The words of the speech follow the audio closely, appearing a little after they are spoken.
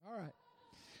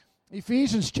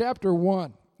Ephesians chapter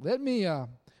 1. Let me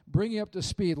bring you up to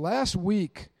speed. Last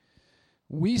week,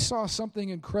 we saw something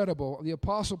incredible. The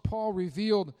Apostle Paul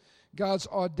revealed God's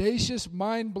audacious,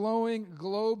 mind-blowing,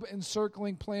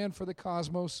 globe-encircling plan for the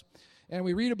cosmos. And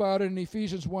we read about it in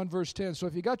Ephesians 1, verse 10. So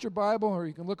if you got your Bible, or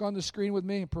you can look on the screen with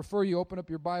me, I prefer you open up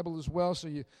your Bible as well so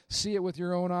you see it with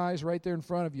your own eyes right there in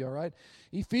front of you, all right?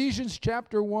 Ephesians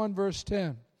chapter 1, verse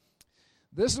 10.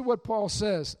 This is what Paul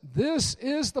says. This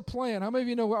is the plan. How many of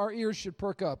you know our ears should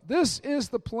perk up? This is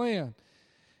the plan.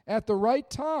 At the right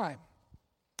time,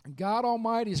 God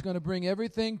Almighty is going to bring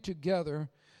everything together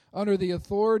under the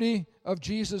authority of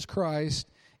Jesus Christ.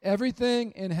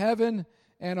 Everything in heaven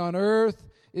and on earth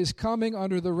is coming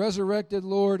under the resurrected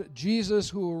Lord Jesus,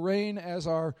 who will reign as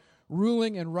our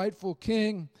ruling and rightful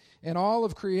King, and all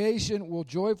of creation will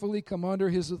joyfully come under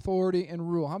his authority and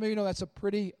rule. How many of you know that's a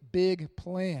pretty big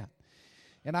plan?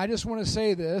 And I just want to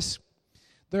say this.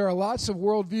 There are lots of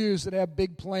worldviews that have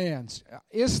big plans.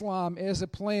 Islam is a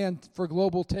plan for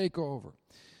global takeover.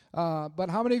 But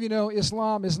how many of you know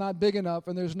Islam is not big enough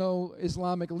and there's no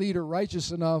Islamic leader righteous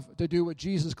enough to do what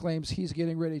Jesus claims he's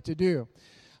getting ready to do?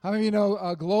 How many of you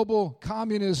know global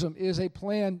communism is a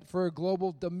plan for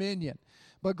global dominion?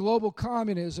 But global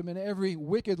communism and every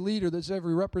wicked leader that's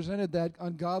ever represented that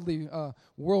ungodly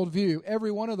worldview,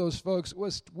 every one of those folks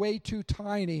was way too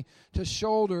tiny to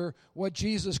shoulder what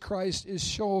Jesus Christ is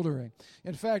shouldering.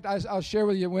 In fact, I'll share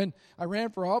with you, when I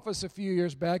ran for office a few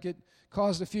years back, it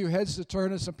caused a few heads to turn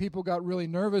and some people got really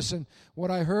nervous. And what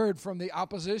I heard from the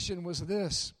opposition was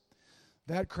this: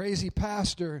 that crazy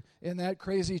pastor in that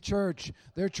crazy church,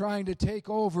 they're trying to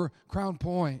take over Crown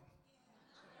Point.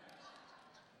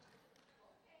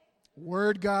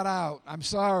 Word got out. I'm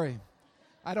sorry.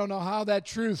 I don't know how that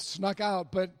truth snuck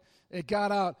out, but it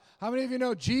got out. How many of you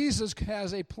know Jesus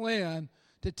has a plan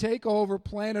to take over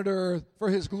planet Earth for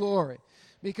his glory?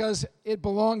 Because it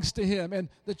belongs to him. And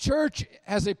the church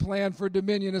has a plan for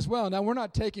dominion as well. Now, we're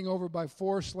not taking over by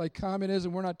force like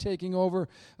communism. We're not taking over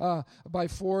by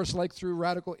force like through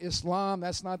radical Islam.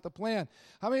 That's not the plan.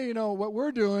 How many of you know what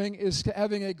we're doing is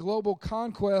having a global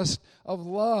conquest of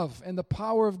love and the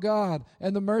power of God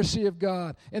and the mercy of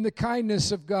God and the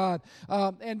kindness of God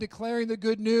and declaring the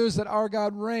good news that our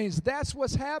God reigns. That's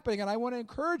what's happening. And I want to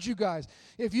encourage you guys.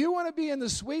 If you want to be in the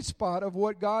sweet spot of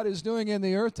what God is doing in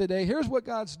the earth today, here's what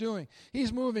God's doing.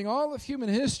 He's moving all of human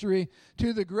history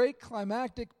to the great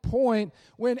climactic point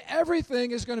when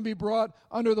everything is going to be brought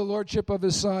under the lordship of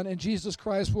his Son, and Jesus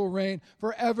Christ will reign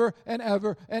forever and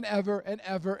ever and ever and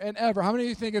ever and ever. How many of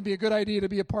you think it'd be a good idea to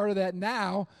be a part of that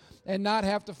now and not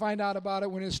have to find out about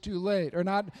it when it's too late, or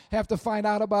not have to find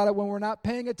out about it when we're not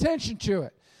paying attention to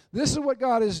it? This is what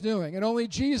God is doing, and only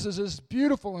Jesus is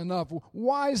beautiful enough,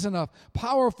 wise enough,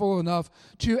 powerful enough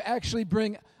to actually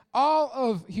bring all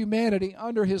of humanity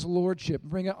under his lordship,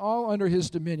 bring it all under his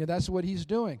dominion. That's what he's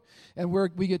doing, and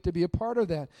we get to be a part of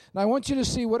that. Now, I want you to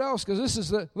see what else, because this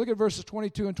is look at verses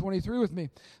 22 and 23 with me.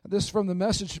 This is from the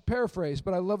Message paraphrase,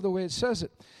 but I love the way it says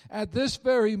it. At this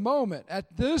very moment,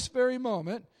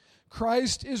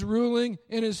 Christ is ruling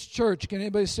in his church. Can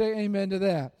anybody say amen to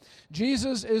that?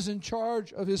 Jesus is in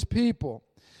charge of his people,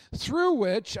 through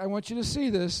which, I want you to see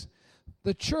this,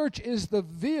 the church is the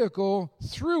vehicle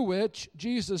through which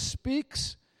Jesus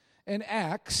speaks and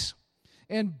acts,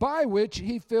 and by which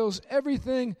he fills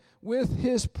everything with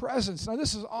his presence. Now,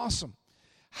 this is awesome.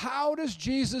 How does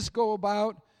Jesus go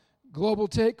about global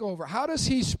takeover? How does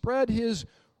he spread his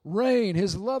reign,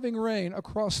 his loving reign,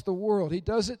 across the world? He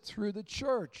does it through the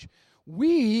church.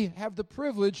 We have the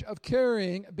privilege of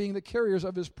being the carriers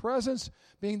of his presence,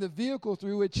 being the vehicle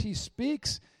through which he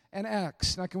speaks and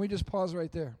acts. Now, can we just pause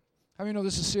right there? How many know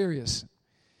this is serious?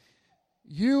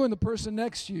 You and the person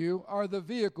next to you are the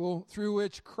vehicle through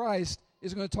which Christ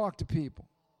is going to talk to people,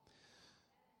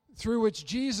 through which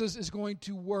Jesus is going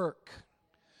to work,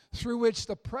 through which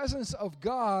the presence of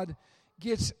God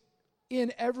gets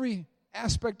in every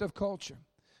aspect of culture.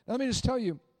 Now, let me just tell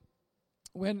you,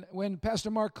 when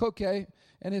Pastor Mark Koke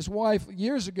and his wife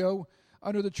years ago,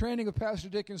 under the training of Pastor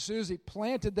Dick and Susie,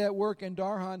 planted that work in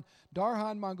Darhan.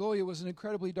 Darhan, Mongolia was an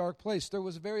incredibly dark place. There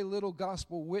was very little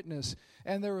gospel witness,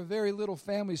 and there were very little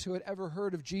families who had ever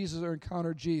heard of Jesus or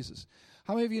encountered Jesus.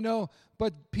 How many of you know,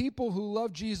 but people who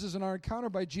love Jesus and are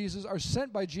encountered by Jesus are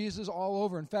sent by Jesus all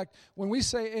over. In fact, when we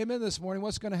say amen this morning,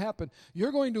 what's going to happen?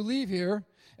 You're going to leave here,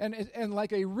 and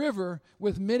like a river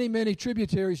with many, many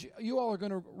tributaries, you all are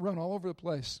going to run all over the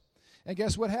place. And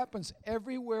guess what happens?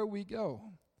 Everywhere we go,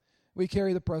 we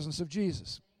carry the presence of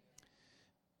Jesus.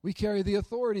 We carry the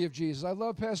authority of Jesus. I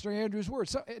love Pastor Andrew's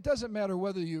words. So it doesn't matter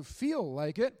whether you feel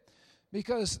like it,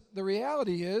 because the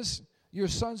reality is You're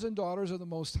sons and daughters of the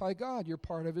Most High God. You're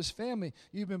part of His family.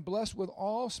 You've been blessed with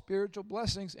all spiritual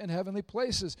blessings in heavenly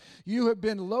places. You have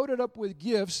been loaded up with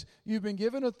gifts. You've been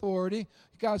given authority.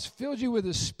 God's filled you with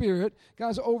His Spirit.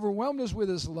 God's overwhelmed us with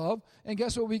His love. And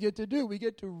guess what we get to do? We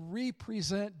get to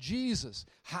represent Jesus.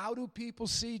 How do people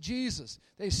see Jesus?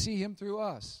 They see Him through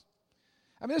us.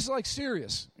 I mean, this is like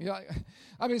serious. You know,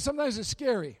 I mean, sometimes it's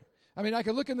scary. I mean, I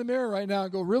can look in the mirror right now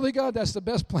and go, really, God, that's the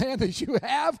best plan that you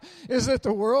have? Is that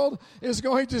the world is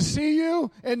going to see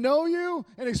you and know you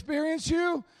and experience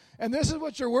you? And this is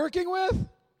what you're working with?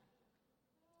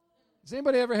 Has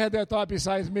anybody ever had that thought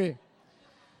besides me?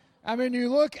 I mean, you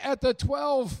look at the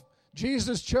 12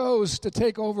 Jesus chose to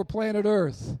take over planet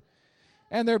Earth.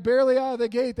 And they're barely out of the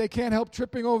gate. They can't help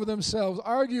tripping over themselves,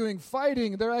 arguing,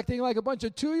 fighting. They're acting like a bunch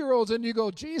of 2-year-olds. And you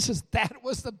go, Jesus, that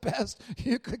was the best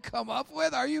you could come up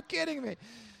with? Are you kidding me?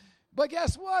 But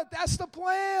guess what? That's the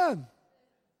plan.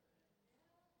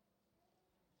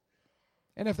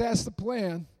 And if that's the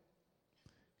plan,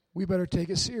 we better take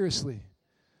it seriously.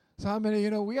 So how many,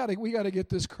 we got to get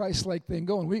this Christ-like thing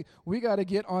going. We got to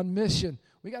get on mission.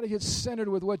 We got to get centered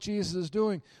with what Jesus is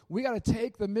doing. We got to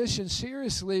take the mission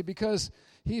seriously because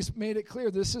He's made it clear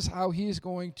this is how He's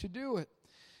going to do it.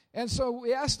 And so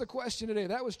we asked the question today.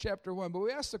 That was chapter 1. But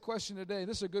we asked the question today, and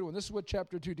this is a good one. This is what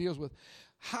chapter 2 deals with.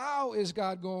 How is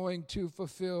God going to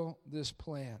fulfill this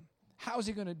plan? How is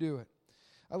He going to do it?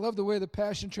 I love the way the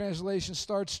Passion Translation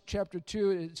starts chapter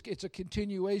 2. It's a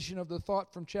continuation of the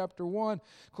thought from chapter 1.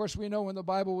 Of course, we know when the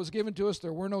Bible was given to us,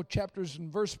 there were no chapters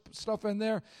and verse stuff in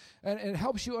there. And it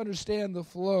helps you understand the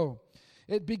flow.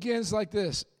 It begins like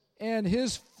this. And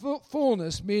His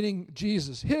fullness, meaning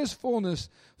Jesus, His fullness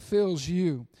fills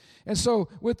you. And so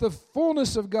with the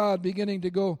fullness of God beginning to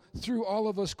go through all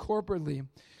of us corporately,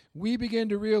 we begin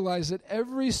to realize that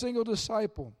every single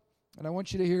disciple, and I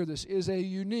want you to hear this, is a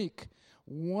unique,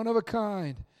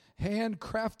 one-of-a-kind,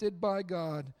 handcrafted by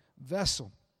God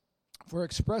vessel for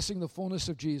expressing the fullness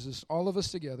of Jesus, all of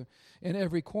us together, in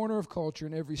every corner of culture,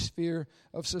 in every sphere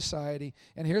of society.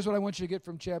 And here's what I want you to get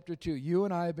from chapter 2. You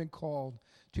and I have been called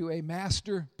to a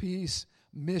masterpiece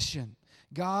mission.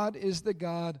 God is the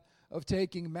God of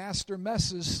taking master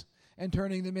messes and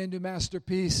turning them into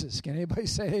masterpieces. Can anybody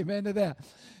say amen to that?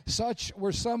 Such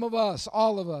were some of us,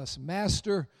 all of us,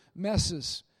 master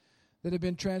messes that have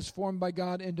been transformed by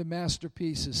God into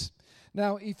masterpieces.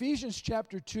 Now, Ephesians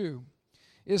chapter 2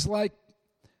 is like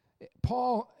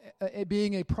Paul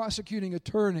being a prosecuting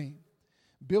attorney,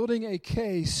 building a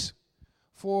case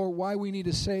for why we need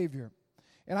a Savior.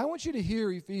 And I want you to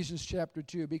hear Ephesians chapter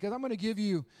 2 because I'm going to give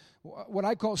you what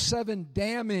I call 7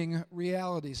 damning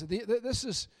realities. This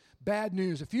is bad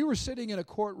news. If you were sitting in a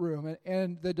courtroom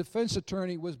and the defense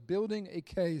attorney was building a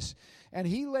case and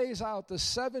he lays out the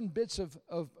 7 bits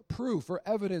of proof or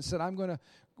evidence that I'm going to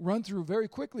run through very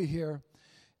quickly here,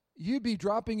 you'd be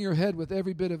dropping your head with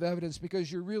every bit of evidence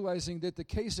because you're realizing that the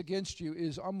case against you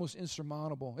is almost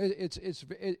insurmountable.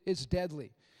 It's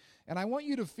deadly. And I want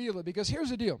you to feel it because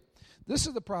here's the deal. This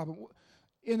is the problem.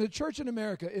 In the church in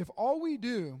America, if all we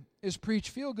do is preach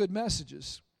feel-good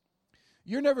messages,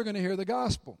 you're never going to hear the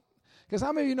gospel. Because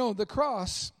how many of you know the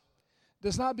cross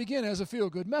does not begin as a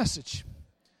feel-good message?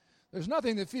 There's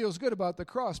nothing that feels good about the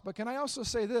cross. But can I also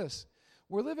say this?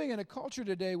 We're living in a culture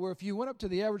today where if you went up to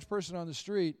the average person on the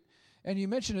street and you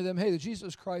mentioned to them, hey, that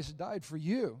Jesus Christ died for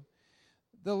you,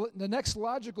 the next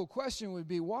logical question would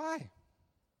be, why?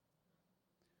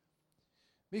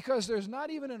 Because there's not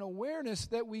even an awareness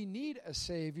that we need a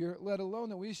Savior, let alone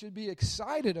that we should be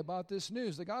excited about this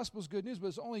news. The gospel's good news, but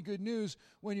it's only good news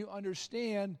when you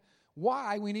understand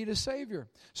why we need a Savior.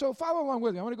 So follow along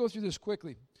with me. I want to go through this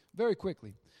quickly, very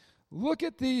quickly. Look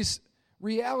at these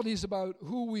realities about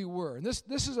who we were. And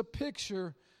this is a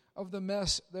picture of the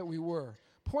mess that we were.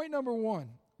 Point number 1,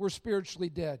 we're spiritually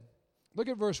dead. Look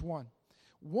at verse 1.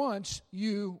 Once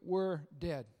you were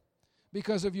dead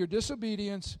because of your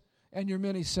disobedience and your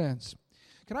many sins.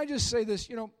 Can I just say this?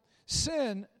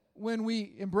 Sin, when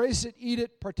we embrace it, eat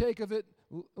it, partake of it,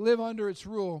 live under its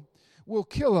rule, will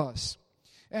kill us.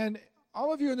 And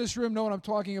all of you in this room know what I'm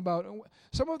talking about.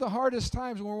 Some of the hardest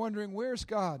times when we're wondering, where's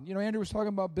God? Andrew was talking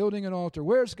about building an altar.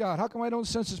 Where's God? How come I don't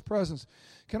sense His presence?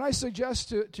 Can I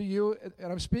suggest to you,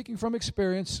 and I'm speaking from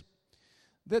experience,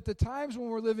 that the times when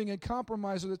we're living in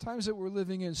compromise or the times that we're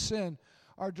living in sin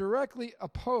are directly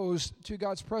opposed to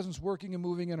God's presence working and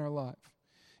moving in our life.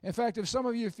 In fact, if some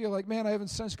of you feel like, man, I haven't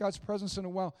sensed God's presence in a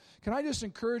while, can I just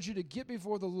encourage you to get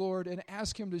before the Lord and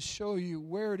ask Him to show you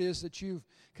where it is that you've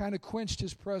kind of quenched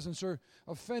His presence or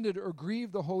offended or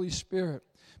grieved the Holy Spirit.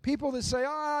 People that say,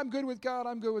 I'm good with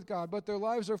God, but their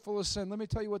lives are full of sin. Let me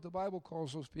tell you what the Bible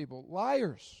calls those people.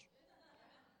 Liars.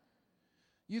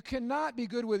 You cannot be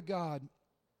good with God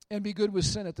and be good with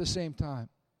sin at the same time.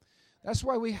 That's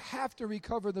why we have to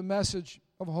recover the message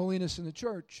of holiness in the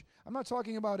church. I'm not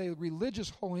talking about a religious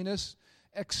holiness,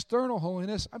 external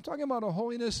holiness. I'm talking about a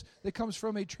holiness that comes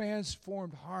from a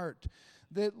transformed heart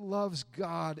that loves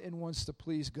God and wants to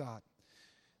please God.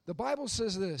 The Bible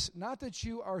says this, not that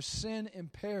you are sin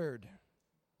impaired,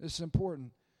 this is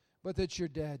important, but that you're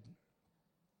dead.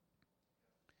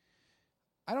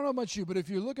 I don't know about you, but if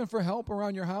you're looking for help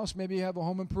around your house, maybe you have a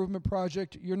home improvement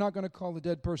project, you're not going to call the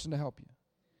dead person to help you.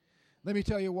 Let me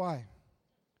tell you why.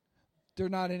 They're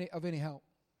not of any help.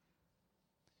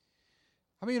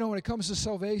 I mean, when it comes to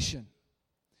salvation,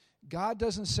 God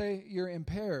doesn't say you're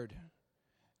impaired.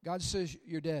 God says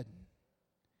you're dead.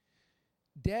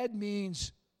 Dead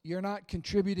means you're not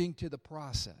contributing to the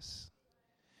process.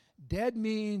 Dead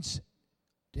means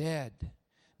dead.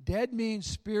 Dead means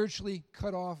spiritually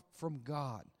cut off from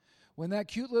God. When that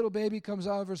cute little baby comes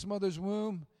out of his mother's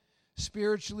womb,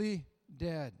 spiritually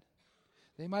dead.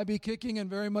 They might be kicking and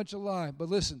very much alive, but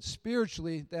listen,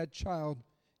 spiritually that child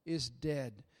is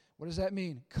dead. What does that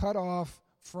mean? Cut off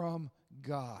from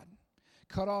God.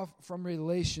 Cut off from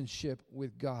relationship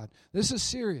with God. This is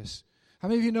serious. How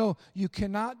many of you know you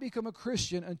cannot become a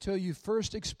Christian until you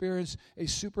first experience a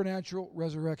supernatural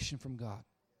resurrection from God?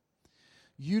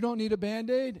 You don't need a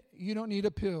Band-Aid. You don't need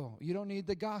a pill. You don't need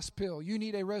the gospel. You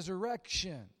need a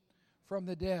resurrection from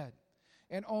the dead.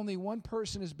 And only one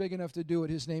person is big enough to do it.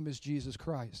 His name is Jesus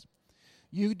Christ.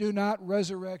 You do not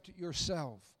resurrect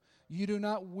yourself. You do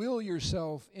not will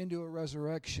yourself into a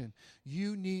resurrection.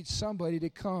 You need somebody to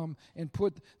come and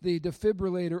put the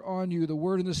defibrillator on you, the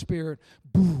Word and the Spirit,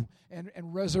 boom, and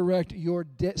resurrect your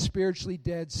spiritually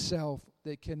dead self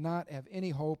that cannot have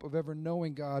any hope of ever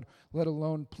knowing God, let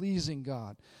alone pleasing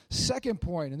God. Second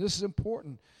point, and this is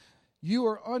important, you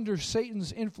are under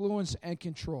Satan's influence and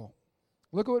control.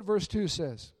 Look at what verse 2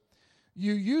 says.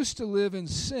 You used to live in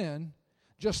sin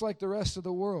just like the rest of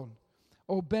the world,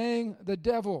 obeying the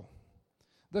devil,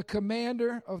 the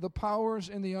commander of the powers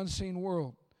in the unseen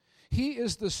world. He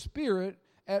is the spirit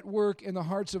at work in the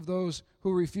hearts of those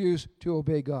who refuse to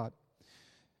obey God.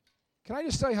 Can I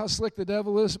just tell you how slick the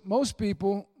devil is? Most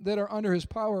people that are under his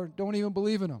power don't even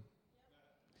believe in him.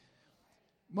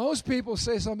 Most people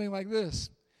say something like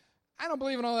this: I don't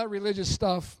believe in all that religious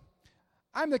stuff.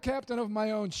 I'm the captain of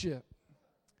my own ship.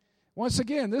 Once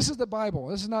again, this is the Bible.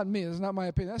 This is not me. This is not my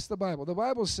opinion. That's the Bible. The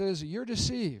Bible says you're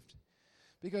deceived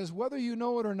because whether you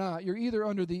know it or not, you're either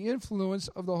under the influence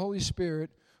of the Holy Spirit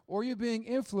or you're being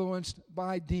influenced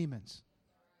by demons.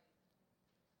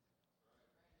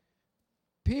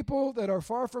 People that are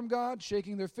far from God,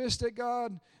 shaking their fist at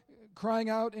God, crying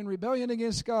out in rebellion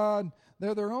against God,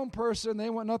 they're their own person. They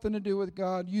want nothing to do with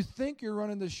God. You think you're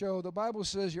running the show. The Bible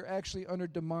says you're actually under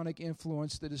demonic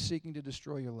influence that is seeking to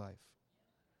destroy your life.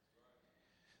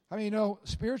 I mean,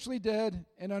 spiritually dead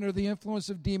and under the influence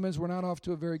of demons, we're not off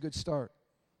to a very good start.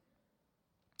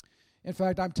 In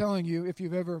fact, I'm telling you, if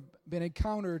you've ever been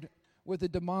encountered with the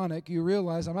demonic, you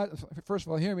realize, first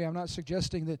of all, hear me, I'm not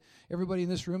suggesting that everybody in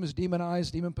this room is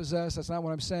demonized, demon-possessed. That's not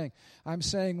what I'm saying. I'm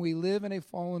saying we live in a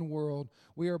fallen world.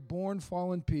 We are born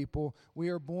fallen people. We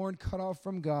are born cut off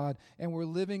from God, and we're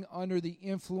living under the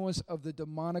influence of the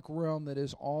demonic realm that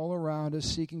is all around us,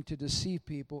 seeking to deceive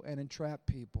people and entrap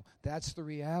people. That's the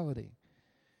reality.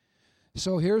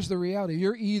 So here's the reality.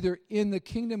 You're either in the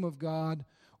kingdom of God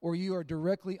or you are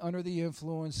directly under the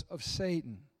influence of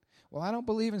Satan. Well, I don't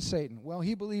believe in Satan. Well,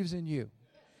 he believes in you.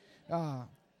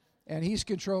 And he's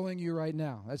controlling you right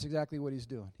now. That's exactly what he's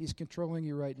doing. He's controlling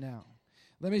you right now.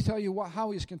 Let me tell you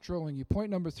how he's controlling you. Point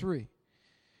number 3.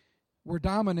 We're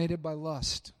dominated by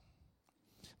lust.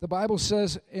 The Bible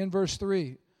says in verse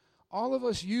 3, all of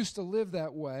us used to live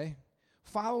that way,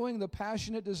 following the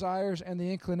passionate desires and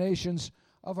the inclinations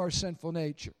of our sinful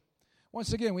nature.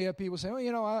 Once again, we have people saying,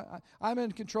 well, I'm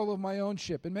in control of my own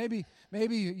ship. And maybe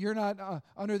you're not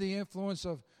under the influence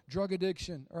of drug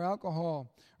addiction or alcohol.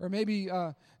 Or maybe,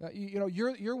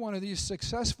 you're one of these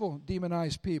successful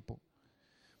demonized people.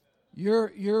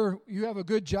 You have a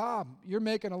good job. You're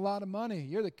making a lot of money.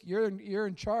 You're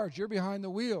in charge. You're behind the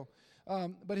wheel.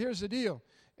 But here's the deal.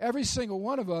 Every single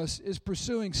one of us is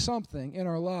pursuing something in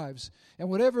our lives. And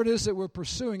whatever it is that we're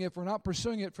pursuing, if we're not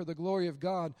pursuing it for the glory of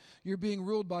God, you're being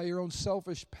ruled by your own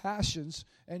selfish passions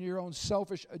and your own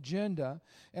selfish agenda.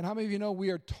 And how many of you know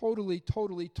we are totally,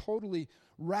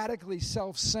 radically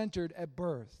self-centered at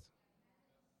birth?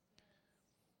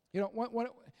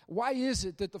 Why is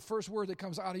it that the first word that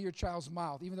comes out of your child's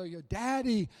mouth, even though you're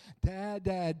daddy,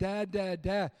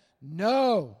 dad,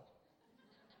 no.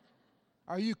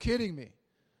 Are you kidding me?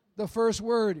 The first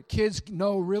word kids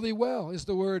know really well is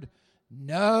the word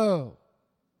No.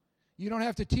 You don't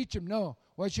have to teach them no.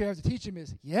 What you have to teach them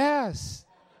is yes.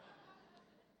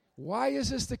 Why is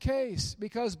this the case?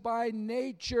 Because by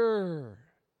nature,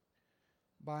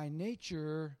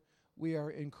 we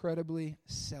are incredibly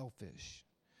selfish.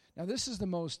 Now, this is the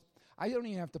most, I don't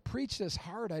even have to preach this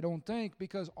hard, I don't think,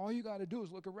 because all you got to do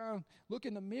is look around, look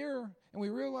in the mirror, and we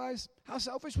realize how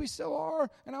selfish we still are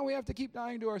and how we have to keep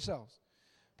dying to ourselves.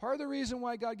 Part of the reason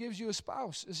why God gives you a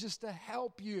spouse is just to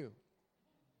help you.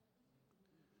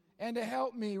 And to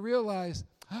help me realize,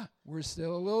 we're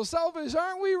still a little selfish,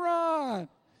 aren't we, Ron?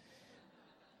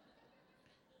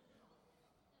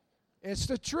 It's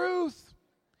the truth.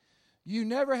 You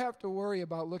never have to worry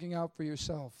about looking out for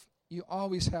yourself. You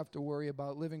always have to worry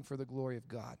about living for the glory of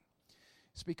God.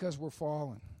 It's because we're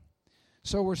fallen.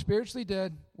 So we're spiritually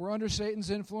dead. We're under Satan's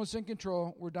influence and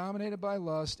control. We're dominated by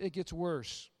lust. It gets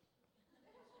worse.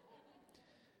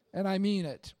 And I mean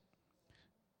it.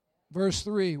 Verse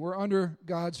 3, we're under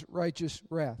God's righteous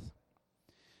wrath.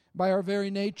 By our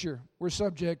very nature, we're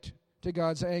subject to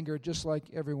God's anger just like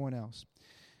everyone else.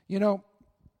 You know,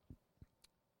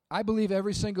 I believe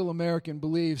every single American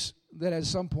believes that at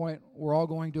some point we're all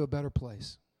going to a better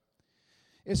place.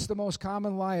 It's the most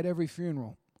common lie at every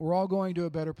funeral. We're all going to a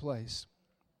better place.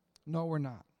 No, we're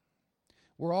not.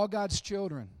 We're all God's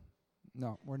children.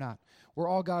 No, we're not. We're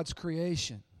all God's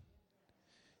creation.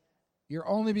 You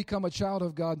only become a child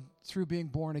of God through being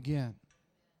born again.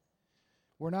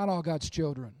 We're not all God's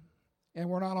children, and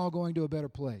we're not all going to a better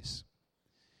place.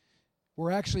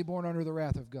 We're actually born under the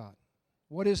wrath of God.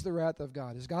 What is the wrath of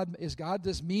God? Is God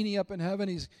this meanie up in heaven?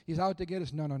 He's out to get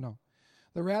us? No.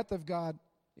 The wrath of God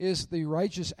is the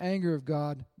righteous anger of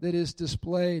God that is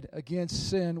displayed against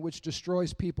sin, which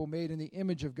destroys people made in the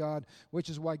image of God, which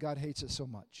is why God hates it so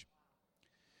much.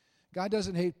 God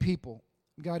doesn't hate people.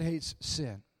 God hates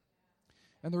sin.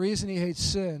 And the reason he hates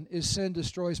sin is sin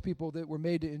destroys people that were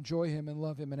made to enjoy him and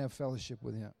love him and have fellowship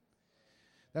with him.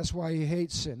 That's why he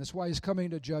hates sin. That's why he's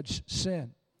coming to judge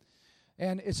sin.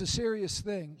 And it's a serious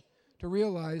thing to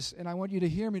realize, and I want you to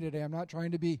hear me today. I'm not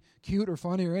trying to be cute or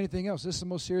funny or anything else. This is the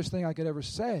most serious thing I could ever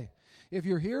say. If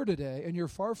you're here today and you're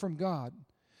far from God,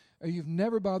 or you've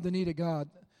never bowed the knee to God,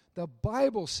 the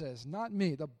Bible says, not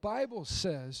me, the Bible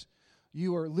says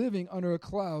you are living under a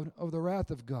cloud of the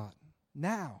wrath of God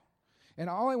now. And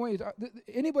all I want you to,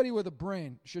 anybody with a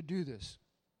brain should do this.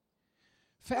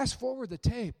 Fast forward the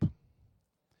tape.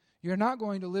 You're not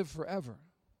going to live forever.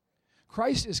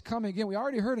 Christ is coming again. We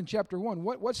already heard in chapter 1.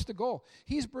 What's the goal?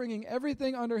 He's bringing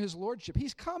everything under his lordship.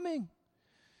 He's coming.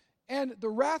 And the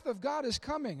wrath of God is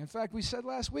coming. In fact, we said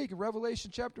last week in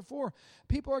Revelation chapter 4,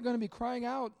 people are going to be crying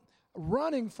out,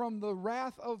 running from the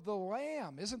wrath of the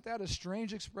Lamb. Isn't that a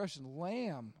strange expression?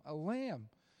 Lamb, a lamb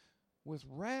with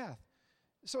wrath.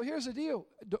 So here's the deal.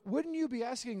 Wouldn't you be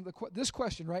asking this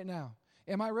question right now?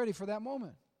 Am I ready for that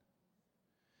moment?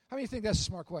 How many think that's a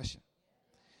smart question?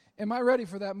 Am I ready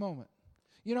for that moment?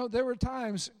 You know, there were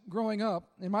times growing up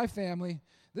in my family,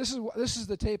 this is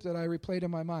the tape that I replayed in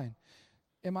my mind.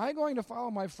 Am I going to follow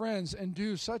my friends and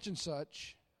do such and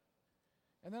such?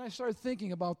 And then I started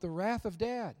thinking about the wrath of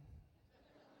Dad.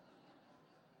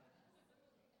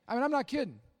 I mean, I'm not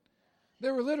kidding.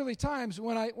 There were literally times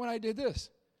when I did this.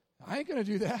 I ain't going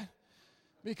to do that,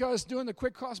 because doing the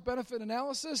quick cost benefit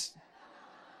analysis,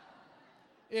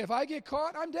 if I get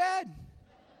caught, I'm dead.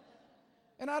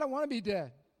 And I don't want to be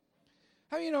dead.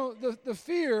 How you know the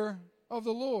fear of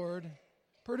the Lord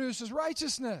produces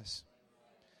righteousness?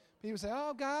 People say,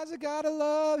 oh, God's a God of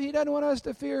love. He doesn't want us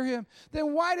to fear him.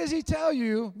 Then why does he tell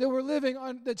you that we're living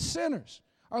that sinners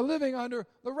are living under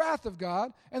the wrath of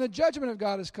God, and the judgment of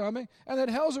God is coming, and that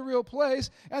hell's a real place,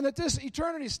 and that this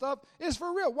eternity stuff is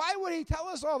for real? Why would he tell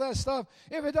us all that stuff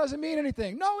if it doesn't mean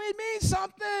anything? No, it means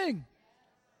something.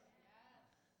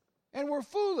 And we're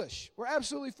foolish. We're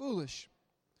absolutely foolish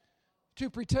to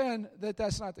pretend that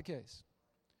that's not the case.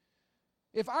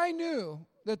 If I knew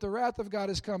that the wrath of God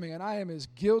is coming and I am as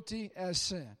guilty as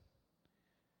sin,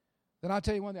 then I'll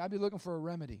tell you one thing, I'd be looking for a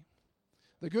remedy.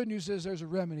 The good news is there's a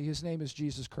remedy. His name is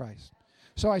Jesus Christ.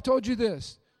 So I told you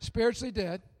this, spiritually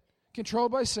dead,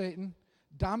 controlled by Satan,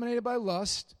 dominated by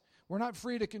lust. We're not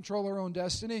free to control our own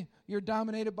destiny. You're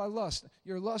dominated by lust.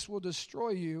 Your lust will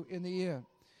destroy you in the end.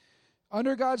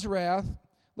 Under God's wrath,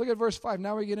 look at verse 5.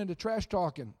 Now we get into trash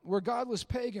talking. We're godless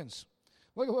pagans.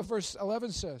 Look at what verse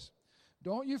 11 says.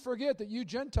 Don't you forget that you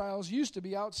Gentiles used to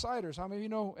be outsiders. How many of you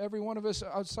know every one of us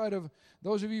outside of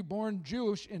those of you born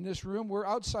Jewish in this room, we're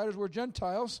outsiders, we're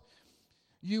Gentiles.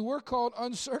 You were called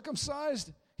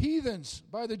uncircumcised heathens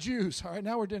by the Jews. All right,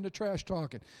 now we're into trash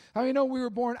talking. How many know we were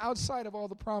born outside of all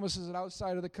the promises and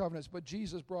outside of the covenants, but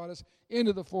Jesus brought us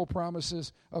into the full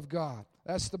promises of God.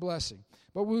 That's the blessing.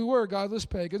 But we were godless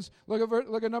pagans.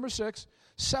 Look at number 6.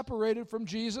 Separated from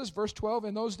Jesus, verse 12.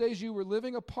 In those days you were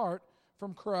living apart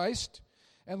from Christ.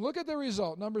 And look at the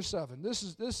result, number 7. This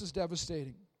is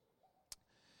devastating.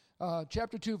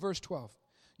 Chapter 2, verse 12.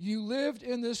 You lived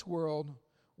in this world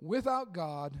without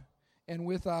God and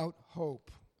without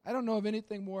hope. I don't know of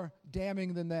anything more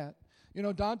damning than that. You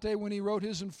know, Dante, when he wrote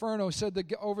his Inferno, said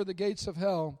that over the gates of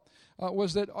hell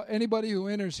was that anybody who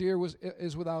enters here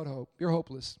is without hope. You're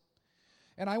hopeless.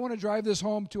 And I want to drive this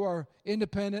home to our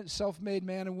independent, self-made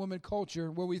man and woman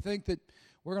culture where we think that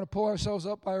we're going to pull ourselves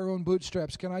up by our own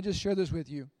bootstraps. Can I just share this with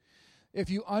you? If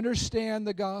you understand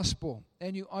the gospel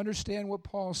and you understand what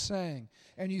Paul's saying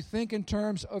and you think in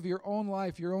terms of your own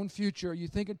life, your own future, you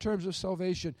think in terms of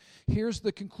salvation, here's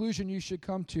the conclusion you should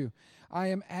come to. I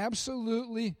am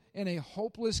absolutely in a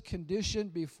hopeless condition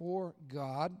before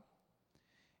God.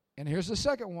 And here's the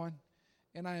second one.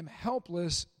 And I am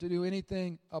helpless to do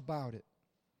anything about it.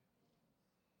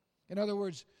 In other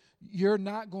words, you're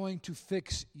not going to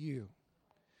fix you.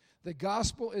 The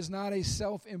gospel is not a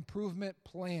self-improvement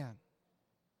plan.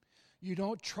 You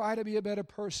don't try to be a better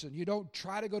person. You don't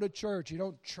try to go to church. You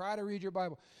don't try to read your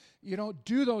Bible. You don't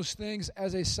do those things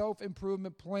as a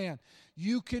self-improvement plan.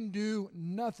 You can do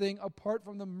nothing apart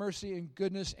from the mercy and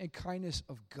goodness and kindness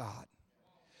of God,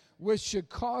 which should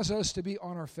cause us to be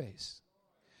on our face.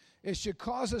 It should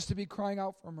cause us to be crying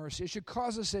out for mercy. It should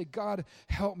cause us to say, God,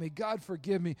 help me. God,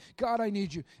 forgive me. God, I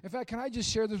need you. In fact, can I just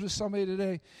share this with somebody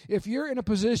today? If you're in a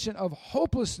position of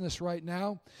hopelessness right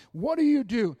now, what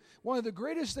do? One of the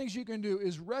greatest things you can do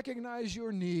is recognize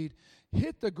your need,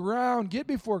 hit the ground, get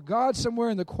before God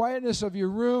somewhere in the quietness of your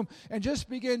room, and just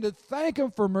begin to thank Him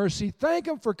for mercy, thank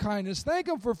Him for kindness, thank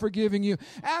Him for forgiving you.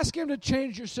 Ask Him to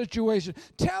change your situation.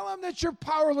 Tell Him that you're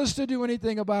powerless to do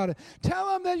anything about it.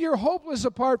 Tell Him that you're hopeless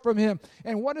apart from Him.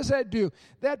 And what does that do?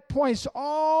 That points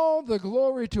all the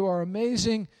glory to our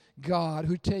amazing God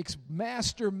who takes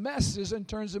master messes and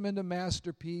turns them into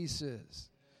masterpieces.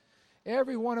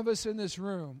 Every one of us in this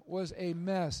room was a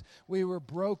mess. We were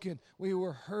broken. We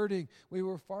were hurting. We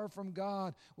were far from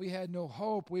God. We had no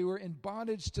hope. We were in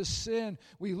bondage to sin.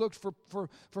 We looked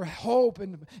for hope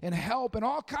and help and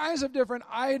all kinds of different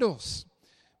idols.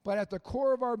 But at the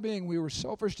core of our being, we were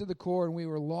selfish to the core and we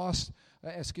were lost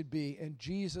as could be. And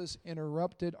Jesus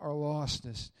interrupted our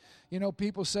lostness. You know,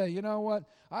 people say, you know what?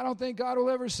 I don't think God will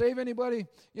ever save anybody,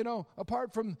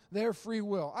 apart from their free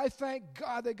will. I thank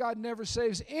God that God never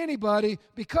saves anybody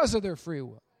because of their free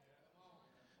will.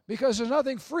 Because there's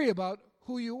nothing free about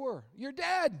who you were. You're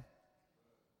dead.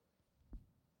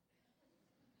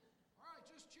 All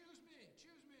right, just choose me.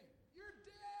 Choose me. You're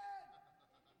dead.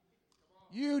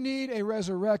 You need a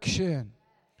resurrection.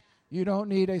 You don't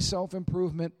need a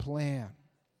self-improvement plan.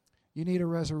 You need a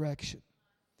resurrection.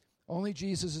 Only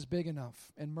Jesus is big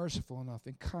enough and merciful enough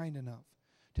and kind enough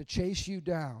to chase you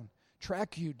down,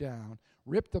 track you down,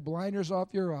 rip the blinders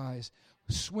off your eyes,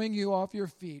 swing you off your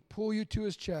feet, pull you to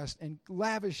His chest, and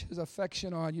lavish His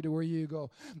affection on you to where you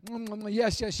go,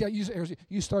 yes, yes, yes.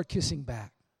 You start kissing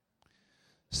back.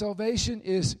 Salvation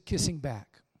is kissing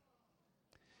back.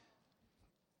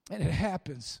 And it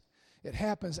happens. It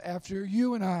happens after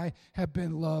you and I have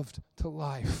been loved to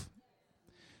life.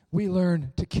 We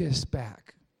learn to kiss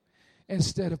back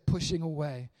instead of pushing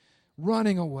away,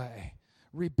 running away,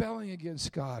 rebelling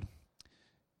against God.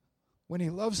 When He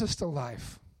loves us to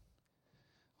life,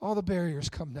 all the barriers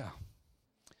come down.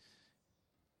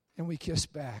 And we kiss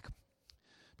back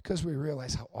because we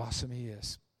realize how awesome He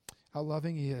is, how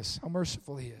loving He is, how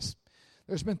merciful He is.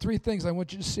 There's been 3 things I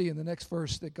want you to see in the next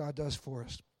verse that God does for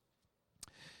us.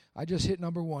 I just hit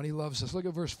number 1. He loves us. Look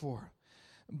at verse 4.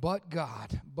 But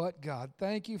God.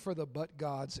 Thank you for the but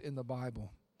gods in the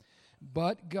Bible.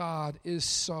 But God is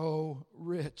so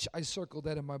rich. I circled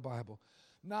that in my Bible.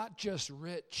 Not just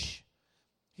rich.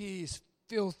 He's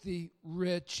filthy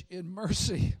rich in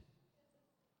mercy.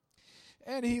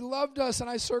 And He loved us, and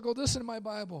I circled this in my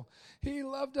Bible. He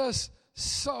loved us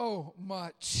so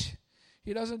much.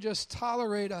 He doesn't just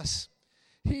tolerate us.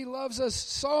 He loves us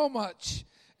so much.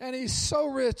 And He's so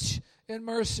rich in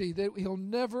mercy that He'll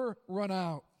never run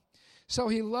out. So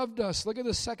He loved us. Look at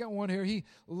the second one here. He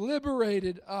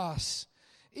liberated us.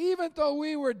 Even though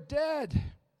we were dead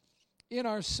in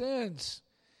our sins,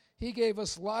 He gave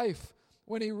us life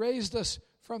when He raised us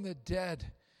from the dead.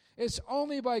 It's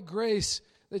only by grace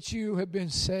that you have been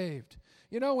saved.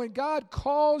 You know, when God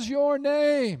calls your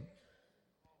name,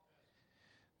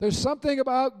 there's something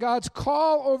about God's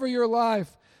call over your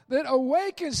life that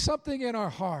awakens something in our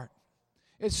heart.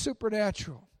 It's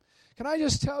supernatural. Can I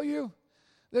just tell you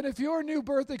that if your new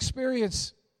birth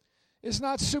experience is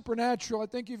not supernatural, I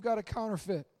think you've got a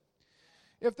counterfeit.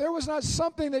 If there was not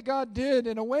something that God did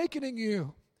in awakening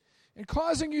you and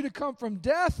causing you to come from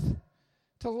death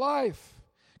to life,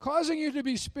 causing you to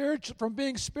be from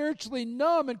being spiritually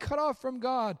numb and cut off from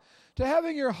God, to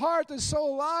having your heart that's so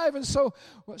alive and so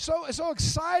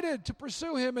excited to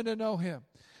pursue Him and to know Him.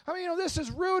 I mean, this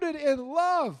is rooted in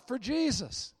love for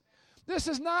Jesus. This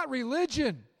is not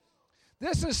religion.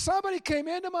 This is somebody came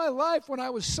into my life when I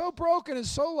was so broken and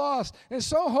so lost and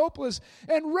so hopeless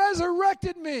and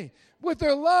resurrected me with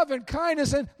their love and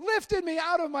kindness and lifted me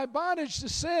out of my bondage to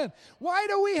sin. Why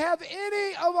do we have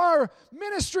any of our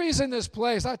ministries in this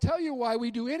place? I'll tell you why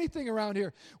we do anything around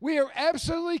here. We are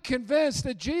absolutely convinced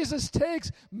that Jesus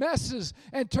takes messes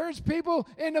and turns people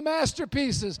into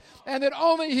masterpieces and that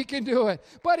only He can do it.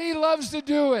 But He loves to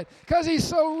do it because He's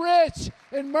so rich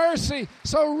in mercy,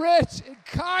 so rich in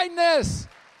kindness.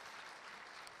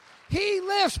 He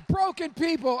lifts broken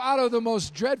people out of the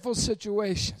most dreadful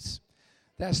situations.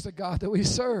 That's the God that we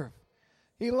serve.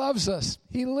 He loves us.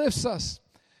 He lifts us.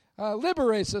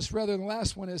 Liberates us, rather. The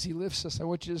last one is He lifts us. I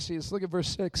want you to see this. Look at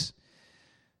verse 6.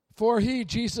 For He,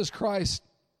 Jesus Christ,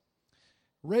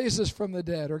 raised us from the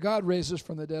dead, or God raised us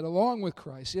from the dead along with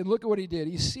Christ. And look at what He did.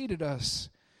 He seated us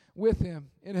with Him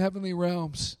in heavenly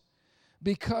realms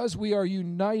because we are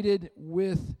united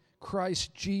with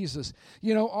Christ Jesus.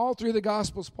 You know, all through the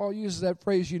Gospels, Paul uses that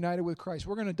phrase, united with Christ.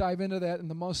 We're going to dive into that in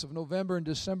the months of November and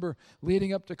December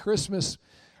leading up to Christmas,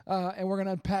 and we're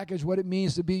going to unpackage what it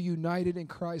means to be united in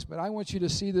Christ. But I want you to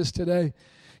see this today.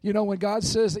 You know, when God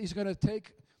says that He's going to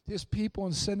take His people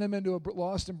and send them into a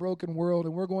lost and broken world,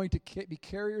 and we're going to be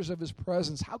carriers of His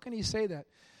presence, how can He say that?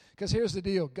 Because here's the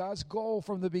deal. God's goal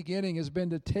from the beginning has been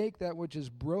to take that which is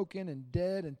broken and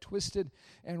dead and twisted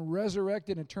and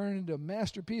resurrected and turn it into a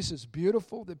masterpiece that's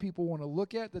beautiful, that people want to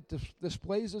look at, that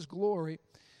displays His glory.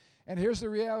 And here's the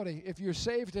reality. If you're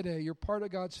saved today, you're part of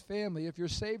God's family. If you're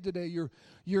saved today,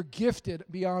 you're gifted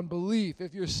beyond belief.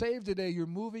 If you're saved today, you're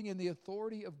moving in the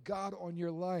authority of God on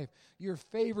your life. You're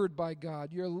favored by God.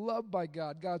 You're loved by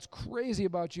God. God's crazy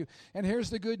about you. And here's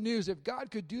the good news. If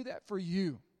God could do that for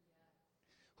you,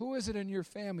 who is it in your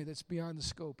family that's beyond the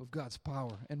scope of God's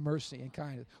power and mercy and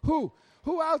kindness? Who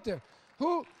out there?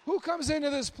 Who comes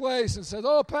into this place and says,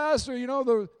 oh, Pastor, you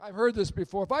know, I've heard this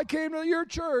before. If I came to your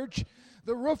church,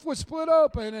 the roof would split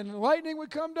open and lightning would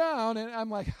come down. And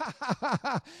I'm like, ha, ha, ha,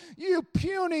 ha, you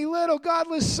puny little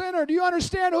godless sinner. Do you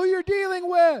understand who you're dealing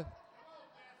with?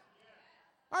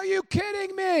 Are you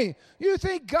kidding me? You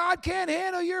think God can't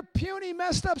handle your puny,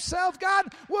 messed up self?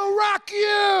 God will rock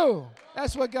you.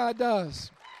 That's what God does.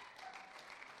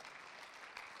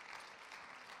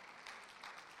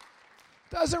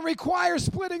 Doesn't require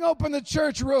splitting open the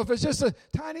church roof. It's just a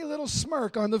tiny little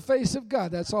smirk on the face of God.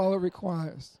 That's all it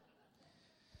requires.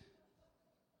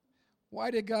 Why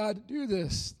did God do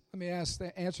this? Let me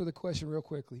answer the question real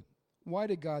quickly. Why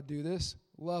did God do this?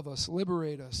 Love us,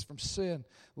 liberate us from sin,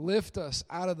 lift us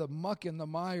out of the muck and the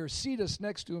mire, seat us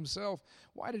next to Himself.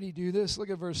 Why did He do this? Look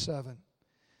at verse 7.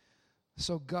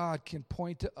 So God can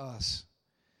point to us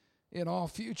in all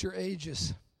future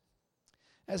ages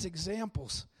as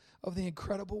examples of the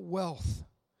incredible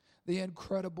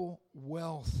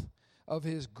wealth of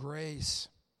His grace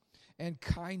and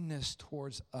kindness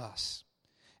towards us,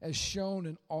 as shown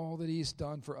in all that He's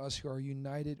done for us who are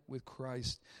united with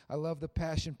Christ. I love the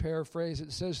Passion paraphrase.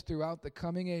 It says, throughout the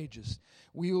coming ages,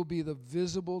 we will be the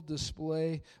visible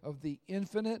display of the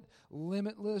infinite,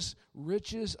 limitless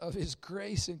riches of His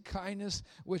grace and kindness,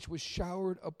 which was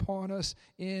showered upon us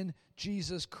in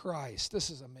Jesus Christ.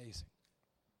 This is amazing.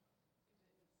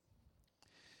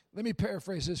 Let me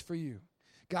paraphrase this for you.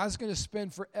 God's going to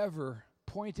spend forever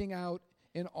pointing out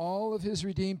in all of His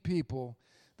redeemed people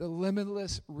the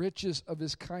limitless riches of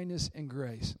His kindness and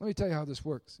grace. Let me tell you how this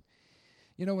works.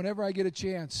 You know, whenever I get a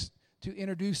chance to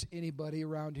introduce anybody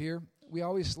around here, we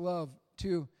always love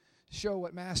to show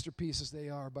what masterpieces they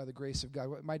are by the grace of God.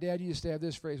 My dad used to have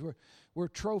this phrase, we're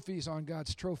trophies on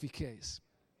God's trophy case.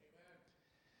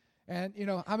 And, you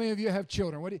know, how many of you have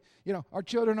children? Our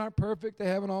children aren't perfect. They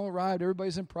haven't all arrived.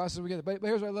 Everybody's in process. But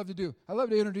here's what I love to do. I love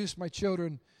to introduce my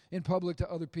children in public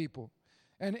to other people.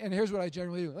 And here's what I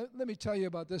generally do. Let me tell you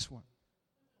about this one.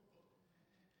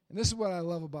 And this is what I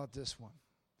love about this one.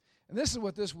 And this is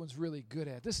what this one's really good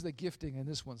at. This is the gifting in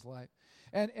this one's life.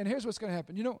 And here's what's going to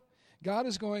happen. You know, God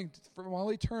is going, from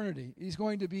all eternity, He's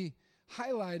going to be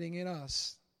highlighting in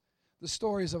us the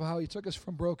stories of how He took us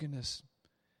from brokenness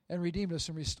and redeemed us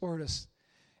and restored us.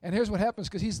 And here's what happens,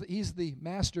 because he's the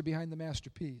master behind the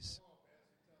masterpiece.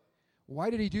 Why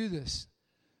did he do this?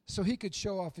 So he could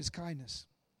show off his kindness.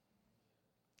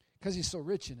 Because he's so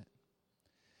rich in it.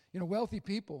 You know, wealthy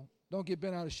people don't get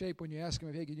bent out of shape when you ask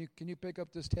them, hey, can you pick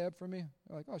up this tab for me?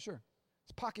 They're like, oh, sure.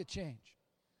 It's pocket change.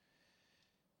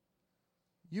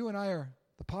 You and I are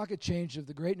the pocket change of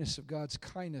the greatness of God's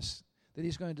kindness that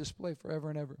he's going to display forever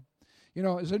and ever. You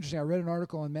know, it's interesting. I read an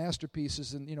article on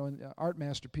masterpieces and, art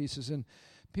masterpieces, and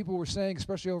people were saying,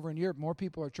 especially over in Europe, more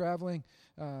people are traveling.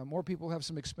 More people have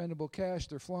some expendable cash.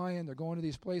 They're flying. They're going to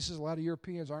these places. A lot of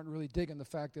Europeans aren't really digging the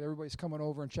fact that everybody's coming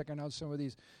over and checking out some of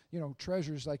these,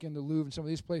 treasures like in the Louvre and some of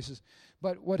these places.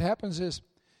 But what happens is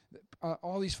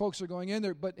all these folks are going in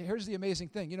there. But here's the amazing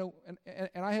thing.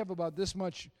 And I have about this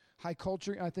much high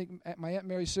culture. I think my Aunt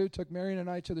Mary Sue took Marion and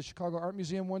I to the Chicago Art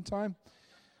Museum one time.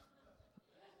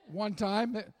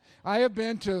 I have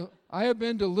been to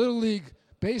Little League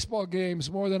baseball games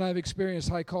more than I've experienced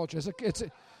high culture.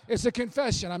 It's a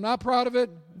confession. I'm not proud of it.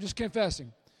 I'm just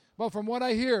confessing. But from what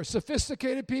I hear,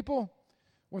 sophisticated people,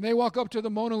 when they walk up to the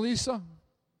Mona Lisa,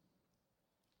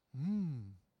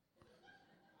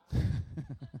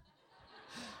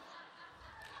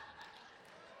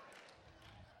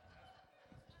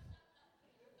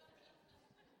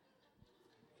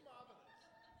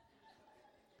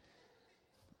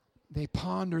 they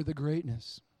ponder the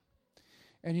greatness.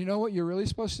 And you know what you're really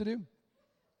supposed to do?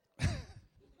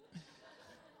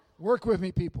 Work with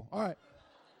me, people. All right.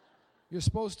 You're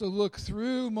supposed to look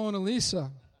through Mona Lisa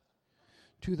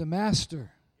to the master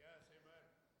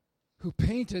who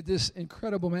painted this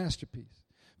incredible masterpiece.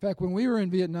 In fact, when we were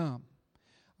in Vietnam,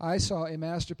 I saw a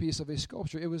masterpiece of a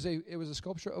sculpture. It was a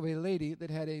sculpture of a lady that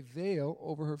had a veil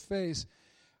over her face.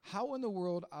 How in the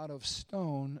world, out of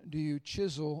stone, do you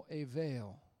chisel a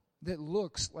veil that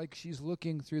looks like she's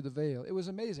looking through the veil? It was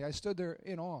amazing. I stood there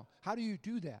in awe. How do you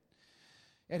do that?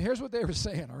 And here's what they were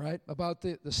saying, all right, about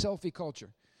the selfie culture.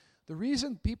 The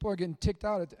reason people are getting ticked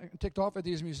off at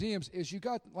these museums is you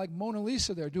got like Mona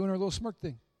Lisa there doing her little smirk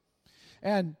thing.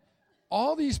 And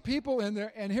all these people in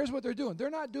there, and here's what they're doing. They're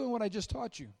not doing what I just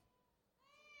taught you.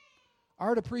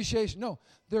 Art appreciation. No,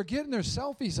 they're getting their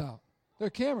selfies out, their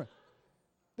camera.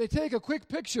 They take a quick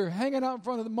picture hanging out in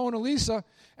front of the Mona Lisa,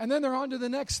 and then they're on to the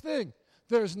next thing.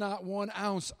 There's not 1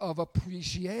 ounce of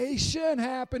appreciation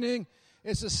happening.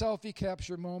 It's a selfie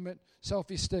capture moment,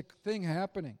 selfie stick thing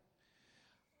happening.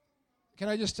 Can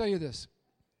I just tell you this?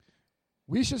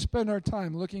 We should spend our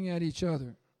time looking at each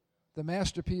other, the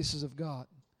masterpieces of God.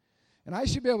 And I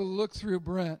should be able to look through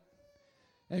Brent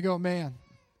and go, man,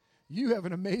 you have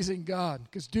an amazing God.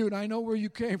 Because, dude, I know where you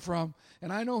came from,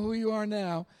 and I know who you are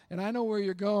now, and I know where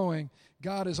you're going.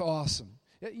 God is awesome.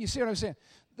 You see what I'm saying?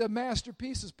 The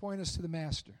masterpieces point us to the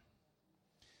master.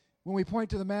 When we point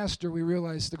to the master, we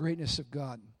realize the greatness of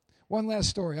God. One last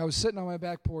story. I was sitting on my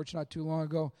back porch not too long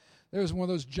ago. There was one of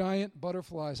those giant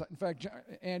butterflies. In fact,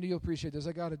 Andy, you'll appreciate this.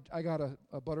 I got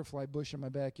a butterfly bush in my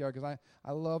backyard because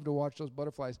I love to watch those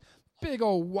butterflies. Big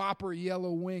old whopper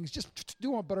yellow wings. Just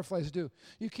do what butterflies do.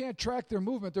 You can't track their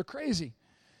movement. They're crazy.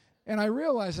 And I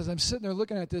realized as I'm sitting there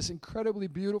looking at this incredibly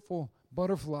beautiful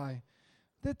butterfly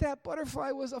that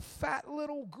butterfly was a fat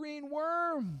little green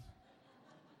worm.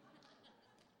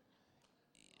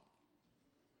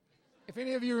 If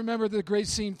any of you remember the great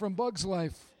scene from Bug's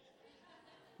Life,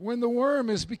 when the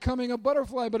worm is becoming a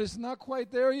butterfly, but it's not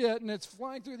quite there yet, and it's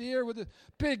flying through the air with a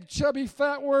big, chubby,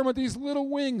 fat worm with these little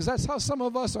wings. That's how some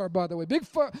of us are, by the way.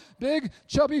 Big,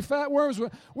 chubby, fat worms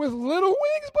with little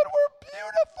wings, but we're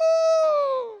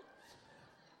beautiful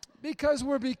because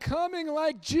we're becoming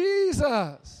like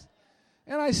Jesus.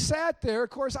 And I sat there. Of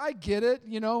course, I get it,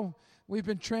 We've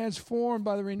been transformed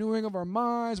by the renewing of our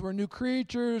minds. We're new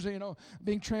creatures,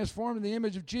 being transformed in the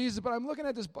image of Jesus. But I'm looking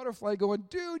at this butterfly going,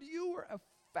 dude, you were a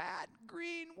fat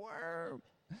green worm.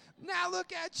 Now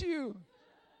look at you.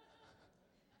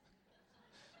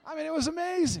 I mean, it was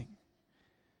amazing.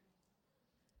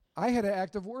 I had an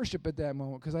act of worship at that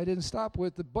moment because I didn't stop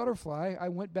with the butterfly. I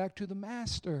went back to the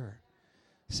master.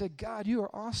 I said, God, you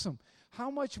are awesome. How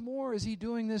much more is he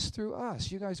doing this through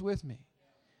us? You guys with me?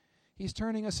 He's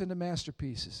turning us into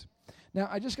masterpieces. Now,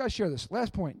 I just got to share this.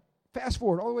 Last point. Fast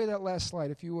forward all the way to that last slide,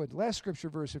 if you would. Last scripture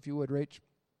verse, if you would, Rach.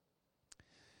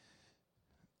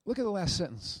 Look at the last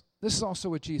sentence. This is also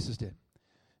what Jesus did.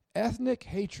 Ethnic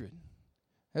hatred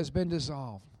has been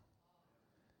dissolved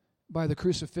by the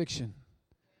crucifixion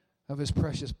of his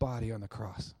precious body on the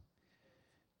cross.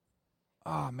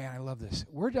 Oh, man, I love this.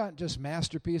 We're not just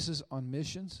masterpieces on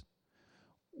missions.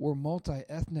 We're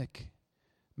multi-ethnic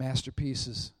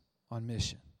masterpieces on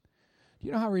mission. Do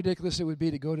you know how ridiculous it would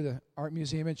be to go to the art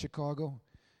museum in Chicago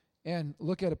and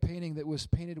look at a painting that was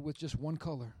painted with just one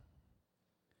color?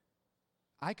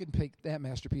 I could paint that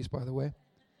masterpiece, by the way.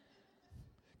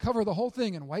 Cover the whole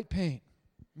thing in white paint.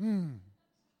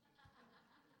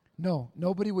 No,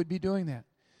 nobody would be doing that.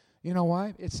 You know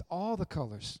why? It's all the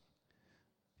colors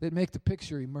that make the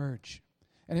picture emerge.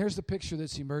 And here's the picture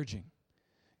that's emerging.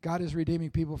 God is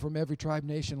redeeming people from every tribe,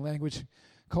 nation, language,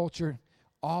 culture,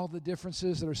 all the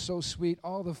differences that are so sweet,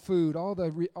 all the food, all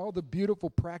the beautiful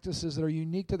practices that are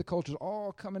unique to the cultures,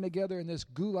 all coming together in this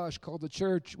goulash called the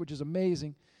church, which is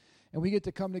amazing. And we get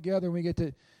to come together and we get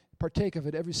to partake of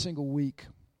it every single week.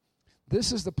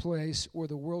 This is the place where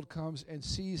the world comes and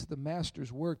sees the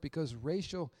Master's work, because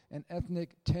racial and ethnic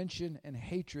tension and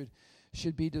hatred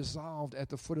should be dissolved at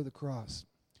the foot of the cross.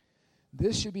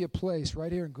 This should be a place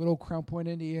right here in good old Crown Point,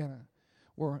 Indiana,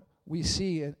 where we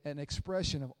see an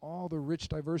expression of all the rich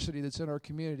diversity that's in our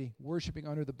community, worshiping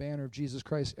under the banner of Jesus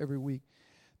Christ every week.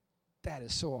 That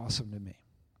is so awesome to me.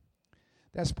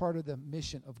 That's part of the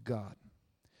mission of God,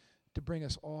 to bring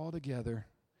us all together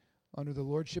under the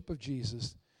lordship of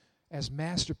Jesus as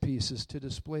masterpieces to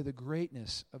display the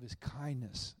greatness of his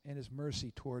kindness and his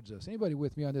mercy towards us. Anybody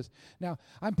with me on this? Now,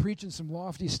 I'm preaching some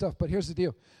lofty stuff, but here's the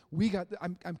deal.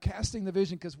 I'm casting the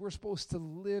vision because we're supposed to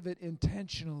live it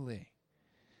intentionally.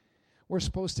 We're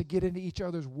supposed to get into each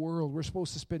other's world. We're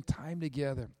supposed to spend time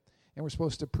together, and we're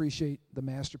supposed to appreciate the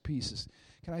masterpieces.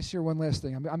 Can I share one last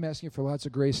thing? I'm asking for lots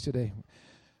of grace today.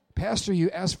 Pastor, you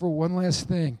asked for one last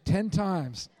thing 10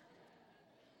 times.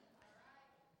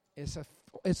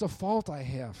 It's a fault I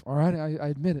have, all right? I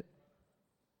admit it.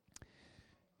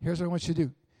 Here's what I want you to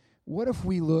do. What if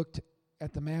we looked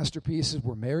at the masterpieces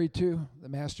we're married to, the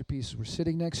masterpieces we're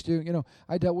sitting next to? You know,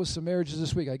 I dealt with some marriages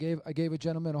this week. I gave a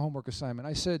gentleman a homework assignment.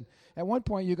 I said, at one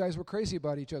point, you guys were crazy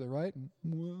about each other, right?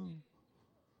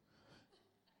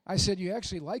 I said, you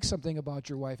actually like something about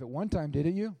your wife at one time,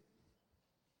 didn't you?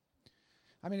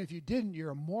 I mean, if you didn't, you're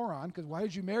a moron, because why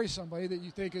did you marry somebody that you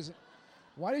think is...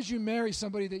 Why did you marry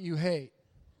somebody that you hate?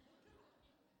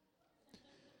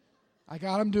 I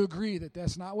got him to agree that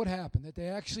that's not what happened, that they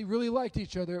actually really liked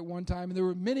each other at one time, and there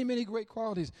were many, many great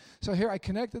qualities. So here I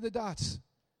connected the dots.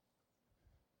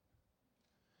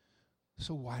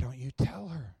 So why don't you tell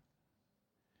her?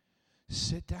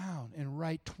 Sit down and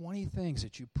write 20 things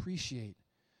that you appreciate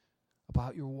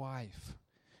about your wife.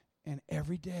 And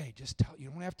every day, just tell. You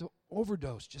don't have to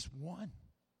overdose, just one.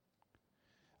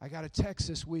 I got a text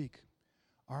this week.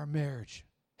 Our marriage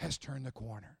has turned the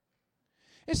corner.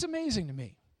 It's amazing to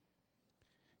me.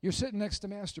 You're sitting next to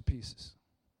masterpieces.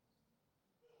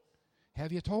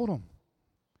 Have you told them?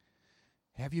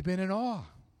 Have you been in awe?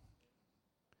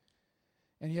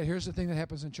 And yet here's the thing that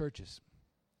happens in churches.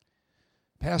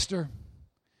 Pastor,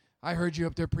 I heard you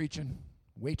up there preaching,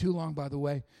 way too long, by the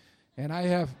way, and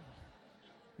I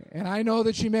know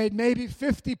that you made maybe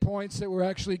 50 points that were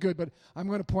actually good, but I'm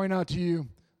going to point out to you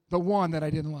the one that I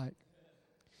didn't like.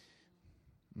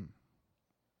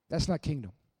 That's not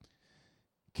kingdom.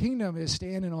 Kingdom is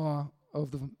stand in awe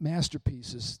of the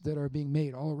masterpieces that are being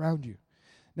made all around you.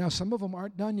 Now, some of them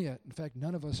aren't done yet. In fact,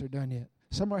 none of us are done yet.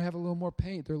 Some have a little more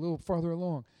paint. They're a little farther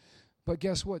along. But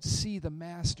guess what? See the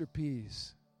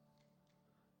masterpiece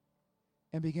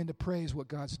and begin to praise what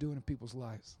God's doing in people's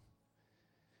lives.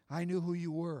 I knew who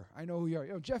you were. I know who you are.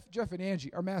 You know, Jeff and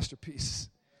Angie are masterpieces.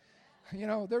 You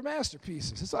know, they're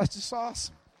masterpieces. It's just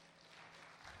awesome.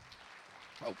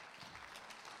 Oh.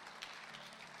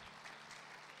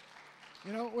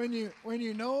 You know, when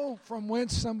you know from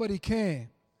whence somebody came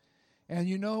and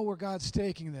you know where God's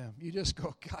taking them, you just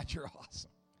go, God, you're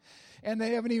awesome. And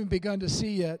they haven't even begun to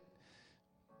see yet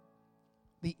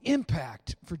the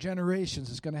impact for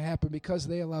generations is going to happen because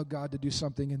they allowed God to do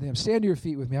something in them. Stand to your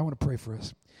feet with me. I want to pray for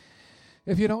us.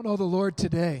 If you don't know the Lord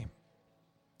today,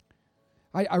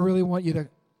 I really want you to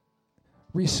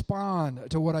respond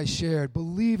to what I shared.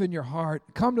 Believe in your heart.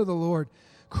 Come to the Lord.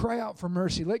 Cry out for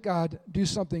mercy. Let God do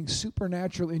something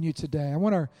supernatural in you today. I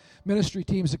want our ministry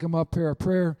teams to come up here. Our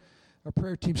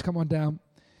prayer teams, come on down.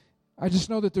 I just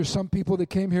know that there's some people that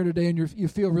came here today and you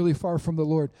feel really far from the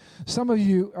Lord. Some of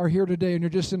you are here today and you're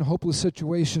just in hopeless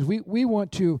situations. We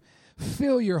want to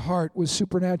fill your heart with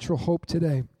supernatural hope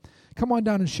today. Come on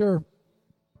down and share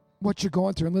what you're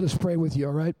going through, and let us pray with you,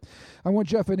 all right? I want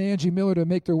Jeff and Angie Miller to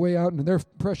make their way out, and their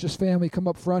precious family come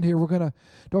up front here.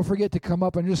 Don't forget to come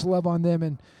up and just love on them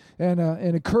and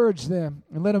encourage them,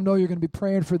 and let them know you're going to be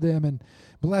praying for them and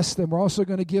bless them. We're also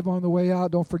going to give on the way out.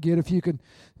 Don't forget, if you can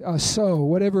sow,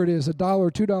 whatever it is, $1,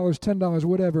 $2, $10,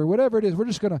 whatever it is, we're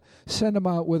just going to send them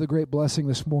out with a great blessing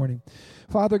this morning.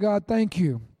 Father God, thank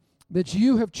you that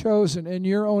you have chosen in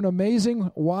your own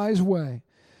amazing, wise way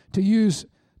to use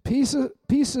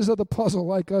pieces of the puzzle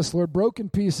like us, Lord,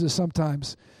 broken pieces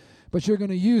sometimes, but you're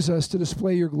going to use us to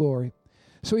display your glory.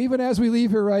 So even as we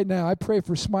leave here right now, I pray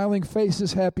for smiling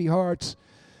faces, happy hearts,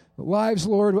 lives,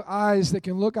 Lord, with eyes that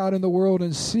can look out in the world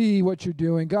and see what you're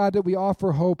doing. God, that we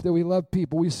offer hope, that we love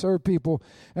people, we serve people,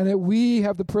 and that we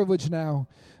have the privilege now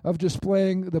of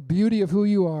displaying the beauty of who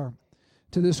you are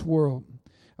to this world.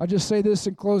 I'll just say this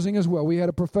in closing as well. We had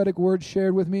a prophetic word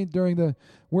shared with me during the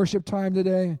worship time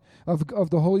today of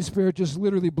the Holy Spirit just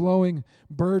literally blowing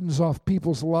burdens off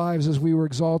people's lives as we were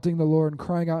exalting the Lord and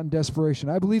crying out in desperation.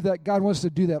 I believe that God wants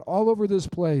to do that all over this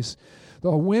place.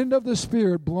 The wind of the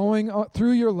Spirit blowing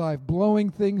through your life, blowing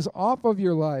things off of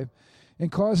your life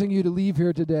and causing you to leave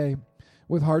here today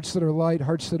with hearts that are light,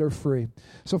 hearts that are free.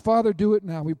 So, Father, do it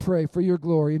now. We pray for your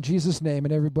glory. In Jesus' name,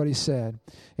 and everybody said,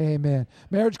 amen.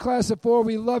 Marriage class at 4,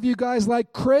 we love you guys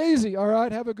like crazy. All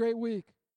right, have a great week.